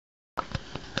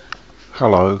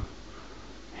Hello,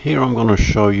 here I'm going to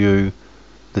show you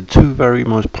the two very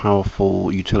most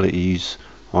powerful utilities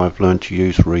I've learned to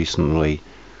use recently.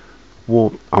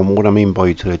 What I mean by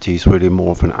utility is really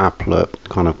more of an applet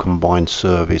kind of combined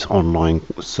service, online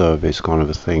service kind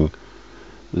of a thing.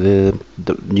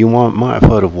 You might have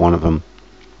heard of one of them.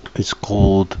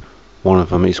 One of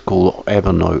them is called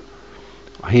Evernote.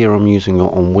 Here I'm using it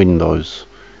on Windows.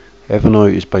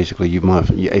 Evernote is basically,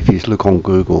 if you look on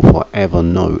Google for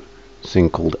Evernote,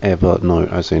 thing called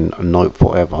Evernote, as in a note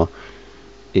forever,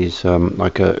 is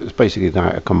it's basically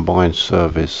a combined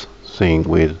service thing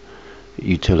with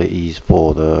utilities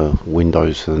for the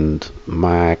Windows and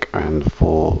Mac and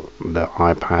for the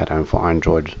iPad and for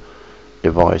Android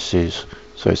devices.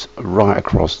 So it's right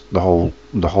across the whole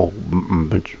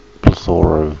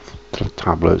plethora of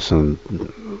tablets and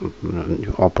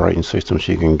operating systems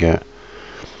you can get.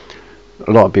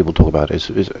 A lot of people talk about it.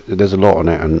 There's a lot on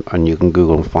it, and you can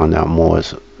Google and find out more.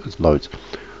 It's loads.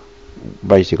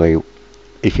 Basically,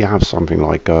 if you have something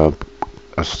like a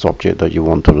subject that you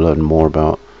want to learn more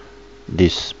about,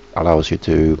 this allows you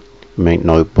to make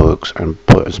notebooks and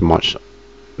put as much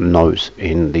notes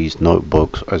in these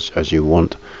notebooks as you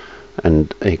want,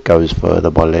 and it goes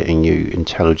further by letting you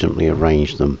intelligently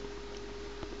arrange them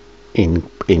in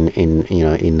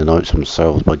the notes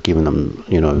themselves by giving them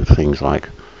things like,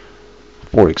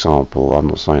 for example, I'm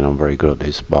not saying I'm very good at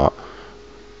this, but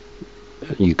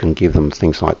you can give them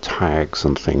things like tags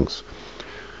and things.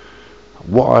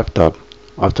 What I've done,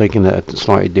 I've taken a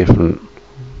slightly different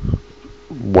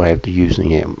way of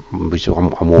using it, which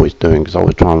I'm always doing, because I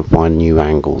was trying to find new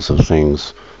angles of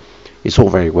things. It's all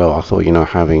very well, I thought,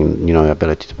 having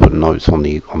ability to put notes on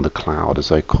the cloud, as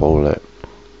they call it,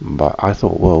 but I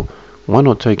thought, well, why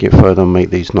not take it further and make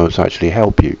these notes actually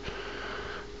help you?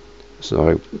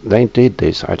 So they did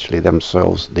this actually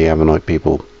themselves, the Evernote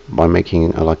people, by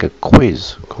making like a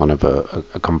quiz, kind of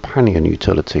a companion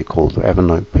utility called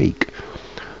Evernote Peak.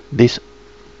 This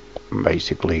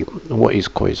basically, what is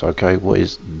quiz? Okay, what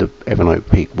is the Evernote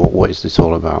Peak? What is this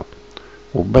all about?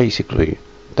 Well, basically,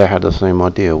 they had the same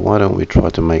idea. Why don't we try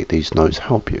to make these notes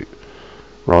help you,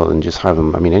 rather than just have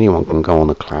them? I mean, anyone can go on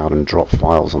the cloud and drop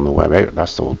files on the web.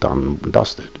 That's all done and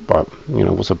dusted. But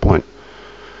what's the point?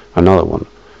 Another one.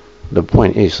 The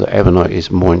point is that Evernote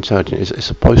is more intelligent. It's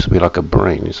supposed to be like a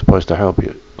brain. It's supposed to help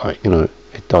you.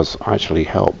 It does actually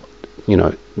help.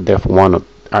 Therefore, why not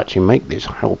actually make this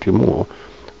help you more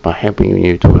by helping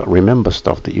you to remember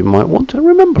stuff that you might want to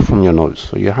remember from your notes.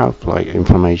 So you have like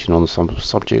information on some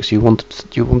subjects you want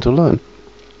to learn.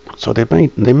 So they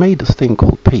made this thing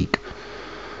called Peak,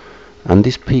 and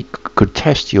this Peak could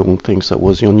test you on things that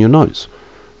was on your notes,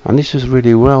 and this is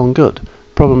really well and good.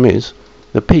 Problem is,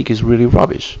 the Peak is really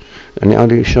rubbish, and it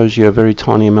only shows you a very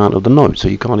tiny amount of the note, so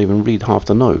you can't even read half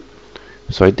the note.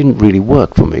 So it didn't really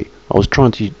work for me. I was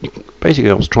trying to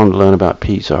learn about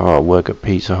Pizza Hut, work at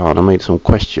Pizza Hut. I made some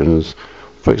questions.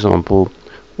 For example,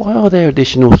 why are there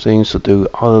additional things to do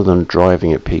other than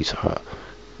driving at Pizza Hut?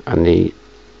 And the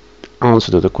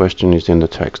answer to the question is in the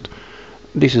text.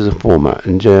 This is a format,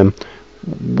 and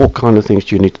what kind of things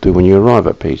do you need to do when you arrive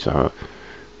at Pizza Hut?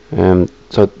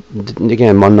 So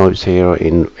again, my notes here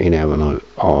in Evernote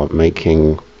are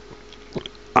making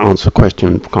answer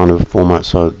question kind of format.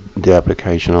 So the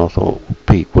application, I thought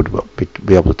Pete would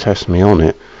be able to test me on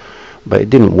it, but it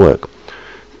didn't work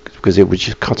because it was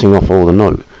just cutting off all the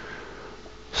note.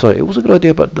 So it was a good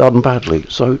idea, but done badly.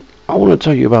 So I want to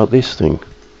tell you about this thing.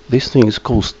 This thing is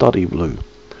called Studyblue.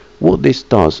 What this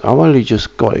does, I've only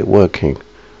just got it working,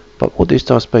 but what this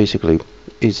does basically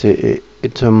is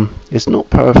it's not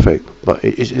perfect, but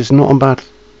it's not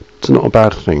a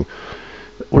bad thing.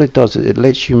 What it does is it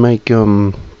lets you make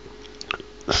some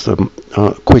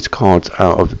quiz cards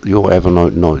out of your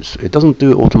Evernote notes. It doesn't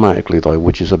do it automatically though,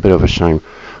 which is a bit of a shame.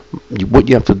 What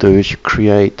you have to do is you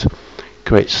create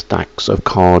stacks of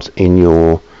cards in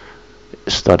your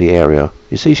study area.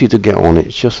 It's easy to get on.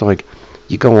 It's just like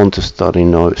you go on to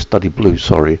Studyblue.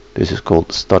 Sorry, this is called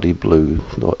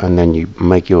Studyblue, and then you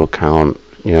make your account.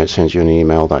 It sends you an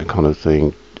email, that kind of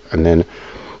thing, and then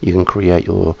you can create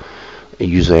your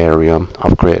user area.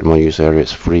 I've created my user area.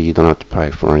 It's free. You don't have to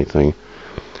pay for anything.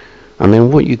 And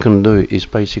then what you can do is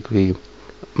basically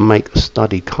make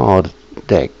study card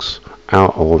decks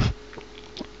out of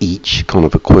each kind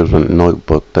of equivalent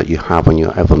notebook that you have on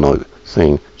your Evernote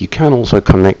thing. You can also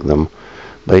connect them,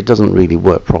 but it doesn't really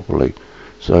work properly.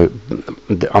 So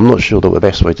I'm not sure the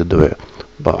best way to do it,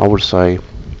 but I would say,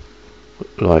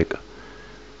 like,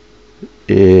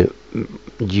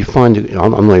 you find it,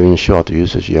 I'm not even sure how to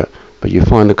use this yet. But you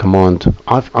find the command.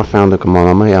 I found the command.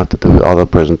 I may have to do other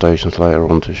presentations later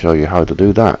on to show you how to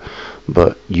do that.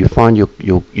 But you find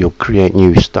you'll create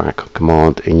new stack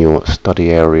command in your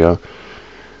study area,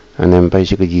 and then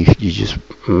basically you just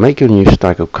make a new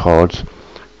stack of cards.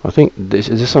 I think this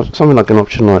is something like an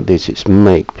option like this. It's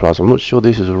make plus. I'm not sure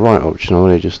this is the right option. I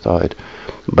only just started,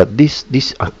 but this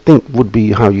I think would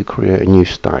be how you create a new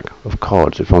stack of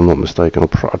cards, if I'm not mistaken.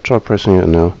 I'll try pressing it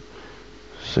now.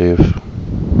 See if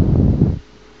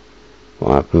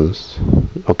what happens.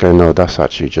 Okay, no, that's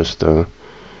actually just oh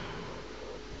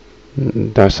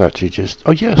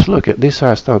yes, look at this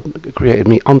has created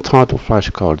me untitled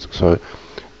flashcards. So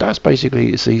that's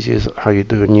basically as easy as how you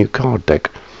do a new card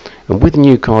deck. And with a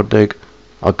new card deck,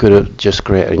 I could have just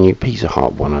created a new Pizza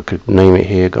Hut one. I could name it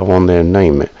here, go on there and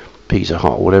name it Pizza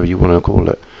Hut, whatever you want to call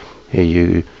it.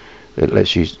 Here it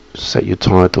lets you set your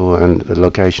title and the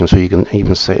location, so you can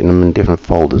even set them in different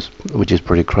folders, which is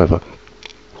pretty clever.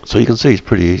 So you can see it's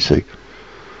pretty easy.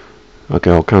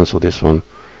 Okay, I'll cancel this one.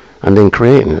 And then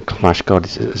creating a flashcard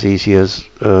is as easy as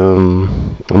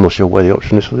I'm not sure where the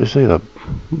option is for this either,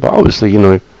 but obviously, you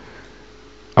know,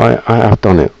 I have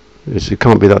done it. It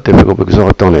can't be that difficult because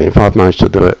I've done it. If I've managed to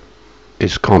do it,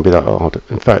 it can't be that hard.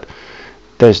 In fact,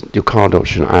 there's your card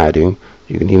option adding.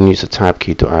 You can even use the tab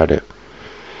key to add it.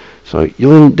 So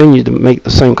then you'd make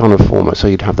the same kind of format. So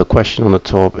you'd have the question on the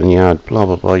top, and you add blah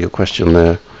blah blah your question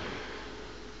there.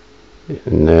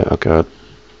 And there, okay.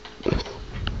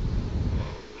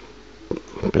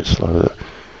 A bit slow there.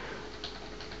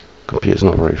 Computer's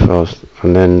not very fast.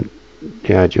 And then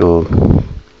you add your.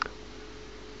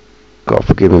 God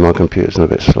forgive me, my computer's a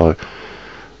bit slow.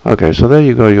 Okay, so there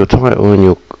you go, your title and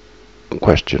your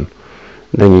question.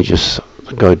 Then you just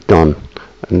go done,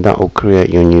 and that will create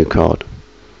your new card.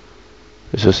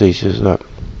 It's as easy as that.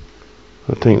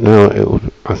 I think now it will.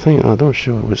 I'm not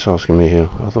sure what it's asking me here.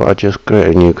 I thought I just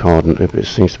created a new card, and it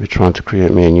seems to be trying to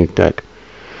create me a new deck.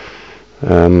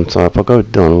 So if I go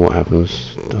done, what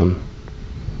happens? Done.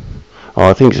 Oh,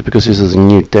 I think it's because this is a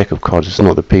new deck of cards. It's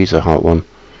not the Pizza Hut one.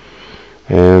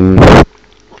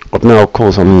 But now, of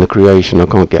course, I'm in the creation. I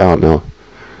can't get out now.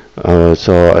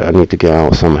 So I need to get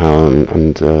out somehow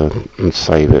and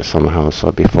save it somehow.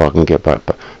 So before I can get back.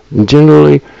 But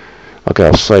generally, okay,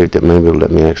 I've saved it. Maybe it'll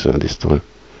let me exit this time.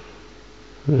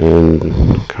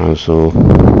 And cancel.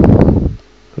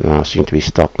 Now I seem to be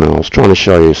stuck now. I was trying to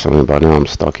show you something, but now I'm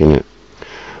stuck in it.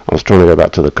 I was trying to go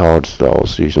back to the cards that I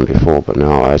was using before, but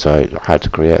now as I had to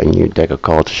create a new deck of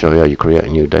cards to show you how you create a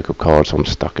new deck of cards, I'm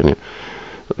stuck in it.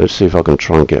 Let's see if I can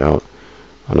try and get out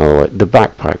another way. The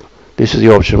backpack. This is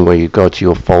the option where you go to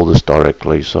your folders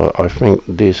directly. So I think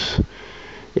this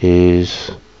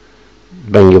is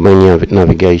your main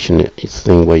navigation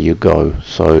thing where you go.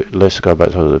 So let's go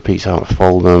back to the Pizza Hut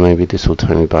folder. Maybe this will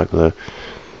take me back there.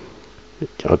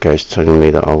 Okay, it's telling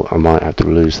me that I might have to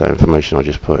lose that information I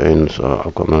just put in, so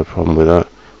I've got no problem with that.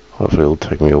 Hopefully it'll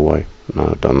take me away. No,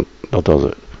 that does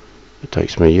it. It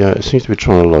takes me, yeah, it seems to be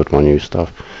trying to load my new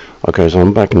stuff. Okay, so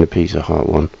I'm back in the Pizza Hut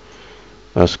one.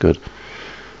 That's good.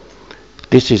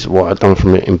 This is what I've done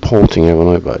from importing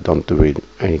Evernote, but I don't do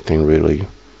anything really.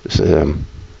 I'm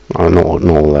not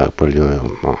all that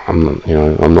brilliant.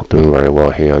 I'm not doing very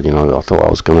well here. You know, I thought I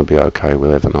was going to be okay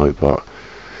with Evernote, but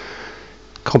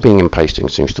copying and pasting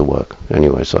seems to work.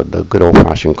 Anyway, so the good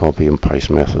old-fashioned copy and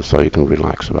paste method, so you can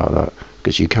relax about that,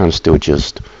 because you can still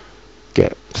just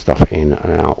get stuff in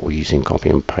and out using copy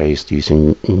and paste,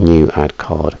 using new add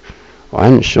card. I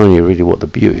haven't shown you really what the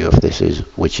beauty of this is,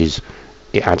 which is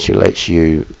it actually lets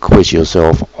you quiz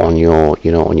yourself on your,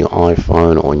 on your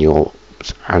iPhone, on your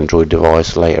Android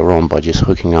device later on by just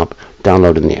hooking up,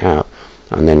 downloading the app,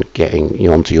 and then getting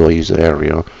you onto your user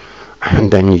area,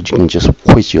 and then you can just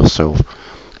quiz yourself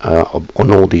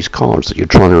on all these cards that you're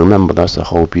trying to remember. That's the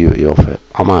whole beauty of it.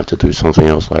 I might have to do something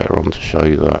else later on to show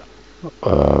you that.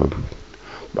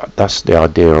 But that's the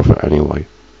idea of it anyway.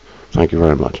 Thank you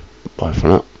very much. Bye for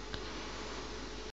now.